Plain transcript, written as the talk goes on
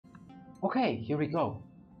Okay, here we go.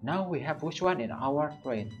 Now we have Xuan in our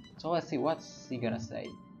brain, so let's see what's he gonna say.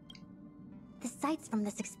 The sights from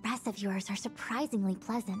this express of yours are surprisingly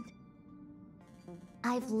pleasant.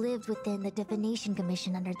 I've lived within the Divination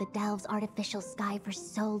Commission under the Delve's artificial sky for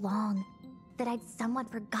so long that I'd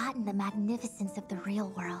somewhat forgotten the magnificence of the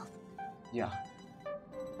real world. Yeah.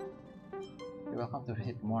 You're welcome to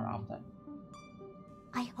visit more often.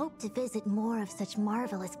 I hope to visit more of such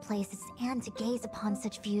marvelous places and to gaze upon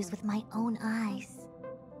such views with my own eyes.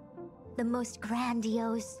 The most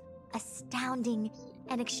grandiose, astounding,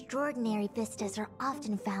 and extraordinary vistas are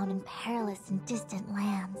often found in perilous and distant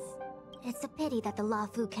lands. It's a pity that the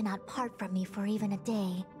Lafu cannot part from me for even a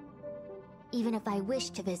day. Even if I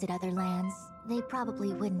wished to visit other lands, they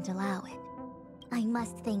probably wouldn't allow it. I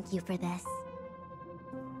must thank you for this.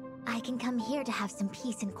 I can come here to have some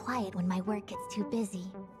peace and quiet when my work gets too busy.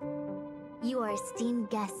 You are esteemed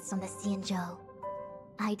guests on the Xianzhou.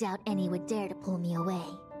 I doubt any would dare to pull me away.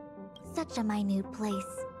 Such a minute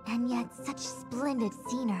place, and yet such splendid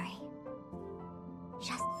scenery.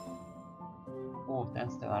 Just... Oh,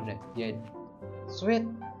 thanks, yeah. Sweet.